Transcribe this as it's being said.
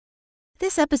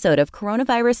This episode of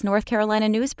Coronavirus North Carolina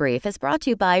News Brief is brought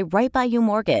to you by Right By You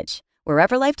Mortgage.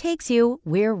 Wherever life takes you,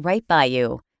 we're right by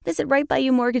you. Visit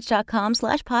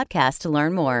rightbyyoumortgage.com/podcast to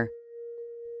learn more.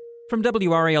 From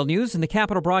WRAL News and the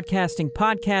Capital Broadcasting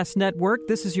Podcast Network,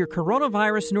 this is your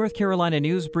Coronavirus North Carolina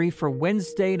News Brief for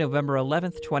Wednesday, November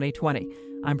 11th, 2020.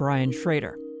 I'm Brian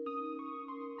Schrader.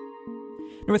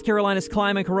 North Carolina's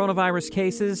climbing coronavirus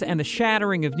cases and the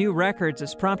shattering of new records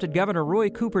has prompted Governor Roy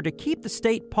Cooper to keep the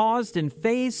state paused in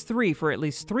Phase 3 for at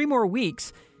least 3 more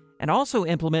weeks and also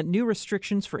implement new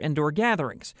restrictions for indoor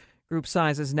gatherings. Group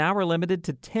sizes now are limited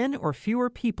to 10 or fewer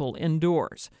people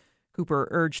indoors. Cooper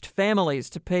urged families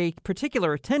to pay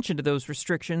particular attention to those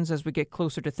restrictions as we get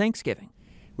closer to Thanksgiving.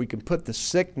 We can put the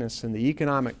sickness and the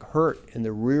economic hurt in the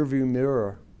rearview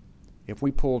mirror if we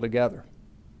pull together.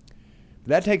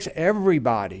 That takes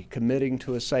everybody committing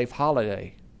to a safe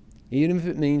holiday, even if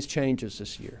it means changes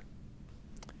this year.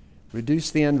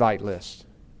 Reduce the invite list,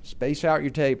 space out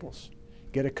your tables,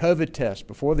 get a COVID test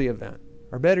before the event,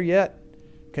 or better yet,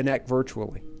 connect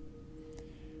virtually.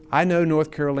 I know North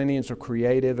Carolinians are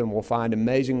creative and will find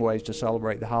amazing ways to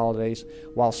celebrate the holidays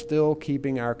while still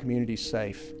keeping our communities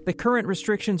safe. The current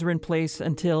restrictions are in place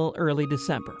until early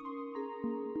December.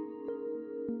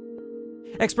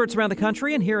 Experts around the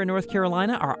country and here in North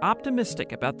Carolina are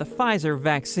optimistic about the Pfizer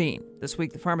vaccine. This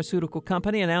week, the pharmaceutical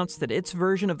company announced that its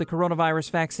version of the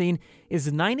coronavirus vaccine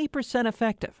is 90%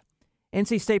 effective.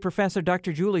 NC State professor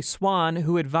Dr. Julie Swan,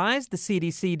 who advised the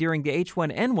CDC during the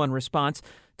H1N1 response,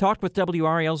 talked with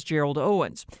WRAL's Gerald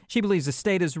Owens. She believes the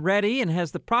state is ready and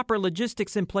has the proper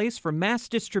logistics in place for mass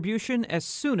distribution as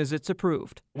soon as it's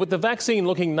approved. With the vaccine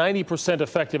looking 90%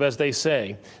 effective, as they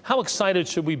say, how excited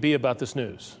should we be about this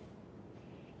news?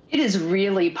 It is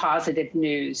really positive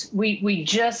news. We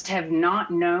just have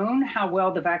not known how well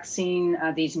the vaccine,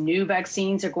 these new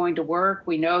vaccines are going to work.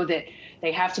 We know that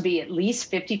they have to be at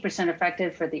least 50%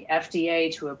 effective for the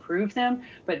FDA to approve them,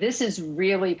 but this is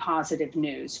really positive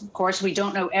news. Of course, we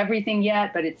don't know everything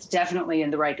yet, but it's definitely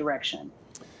in the right direction.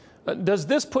 Does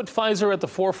this put Pfizer at the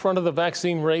forefront of the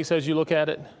vaccine race as you look at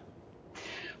it?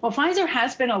 Well, Pfizer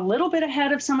has been a little bit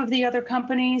ahead of some of the other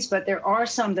companies, but there are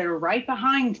some that are right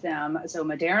behind them. So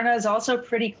Moderna is also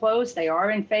pretty close. They are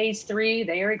in Phase 3.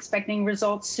 They are expecting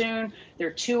results soon. There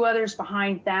are 2 others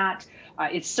behind that.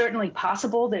 It's certainly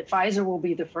possible that Pfizer will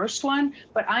be the first one,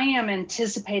 but I am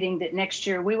anticipating that next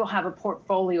year we will have a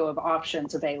portfolio of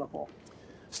options available.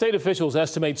 State officials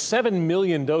estimate 7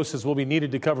 million doses will be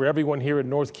needed to cover everyone here in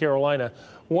North Carolina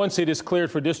once it is cleared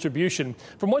for distribution.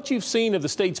 From what you've seen of the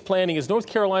state's planning, is North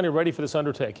Carolina ready for this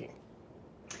undertaking?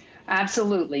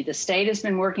 Absolutely. The state has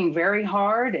been working very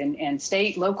hard, and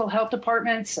state, local health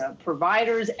departments,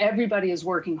 providers, everybody is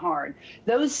working hard.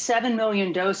 Those 7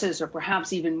 million doses, or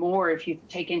perhaps even more if you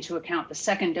take into account the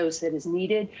second dose that is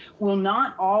needed, will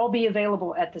not all be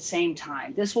available at the same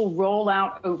time. This will roll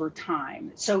out over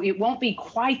time. So it won't be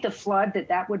quite the flood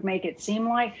that would make it seem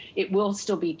like. It will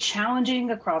still be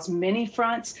challenging across many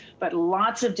fronts, but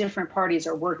lots of different parties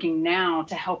are working now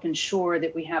to help ensure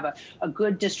that we have a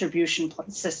good distribution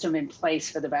system in place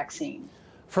for the vaccine.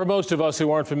 For most of us who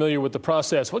aren't familiar with the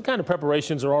process, what kind of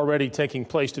preparations are already taking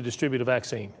place to distribute a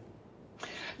vaccine?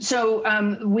 So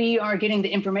we are getting the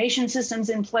information systems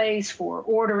in place for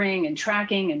ordering and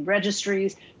tracking and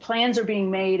registries. Plans are being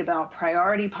made about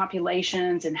priority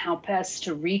populations and how best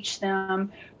to reach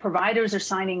them. Providers are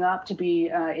signing up to be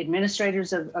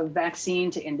administrators of vaccine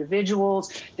to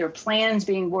individuals. There are plans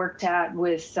being worked at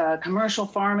with commercial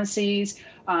pharmacies.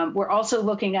 We're also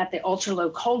looking at the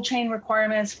ultra-low cold chain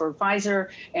requirements for Pfizer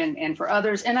and for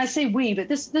others. And I say we, but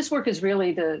this work is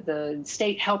really the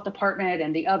state health department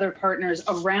and the other partners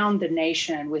around the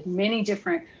nation with many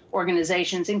different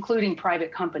organizations, including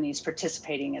private companies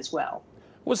participating as well.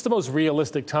 What's the most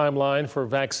realistic timeline for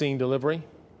vaccine delivery?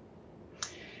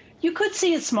 You could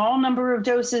see a small number of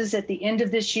doses at the end of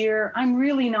this year. I'm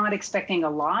really not expecting a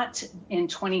lot in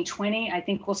 2020. I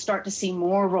think we'll start to see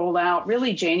more roll out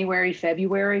really January,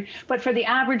 February. But for the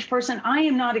average person, I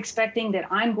am not expecting that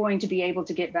I'm going to be able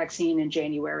to get vaccine in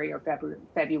January or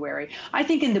February. I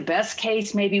think in the best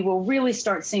case, maybe we'll really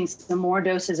start seeing some more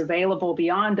doses available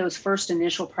beyond those first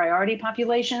initial priority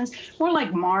populations, more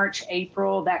like March,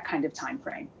 April, that kind of time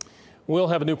frame. We'll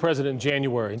have a new president in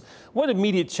January. What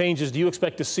immediate changes do you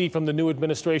expect to see from the new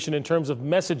administration in terms of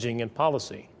messaging and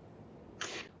policy?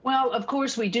 Well, of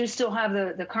course, we do still have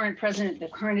the current president, the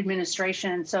current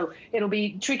administration. So it'll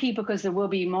be tricky because there will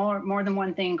be more than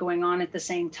one thing going on at the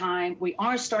same time. We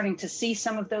are starting to see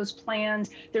some of those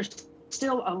plans. There's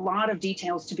still a lot of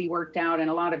details to be worked out and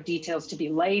a lot of details to be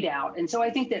laid out. And so I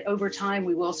think that over time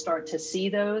we will start to see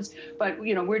those, but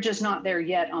we're just not there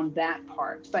yet on that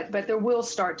part. But there will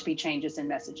start to be changes in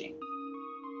messaging.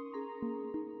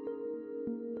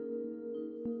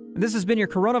 This has been your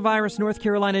Coronavirus North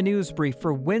Carolina News Brief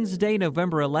for Wednesday,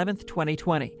 November 11th,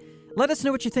 2020. Let us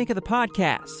know what you think of the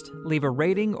podcast. Leave a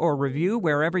rating or review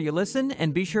wherever you listen,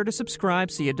 and be sure to subscribe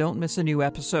so you don't miss a new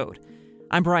episode.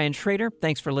 I'm Brian Schrader.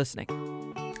 Thanks for listening.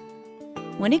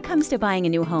 When it comes to buying a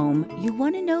new home, you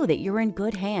want to know that you're in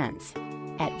good hands.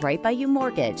 At Right By You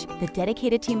Mortgage, the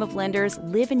dedicated team of lenders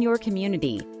live in your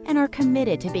community and are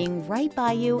committed to being right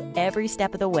by you every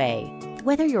step of the way.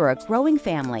 Whether you're a growing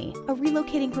family, a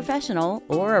relocating professional,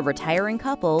 or a retiring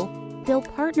couple, they'll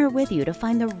partner with you to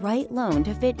find the right loan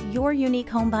to fit your unique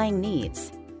home buying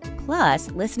needs. Plus,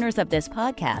 listeners of this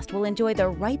podcast will enjoy the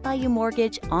Right By You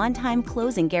Mortgage on-time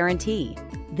closing guarantee.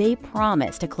 They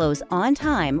promise to close on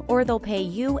time or they'll pay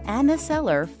you and the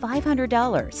seller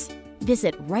 $500.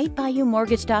 Visit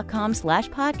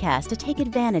rightbyyoumortgage.com/podcast to take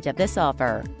advantage of this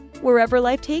offer. Wherever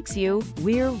life takes you,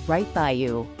 we're right by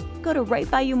you. Go to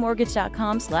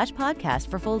rightbyyoumortgage.com/podcast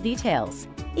for full details.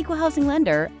 Equal housing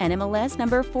lender, NMLS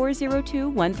number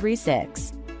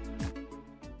 402136.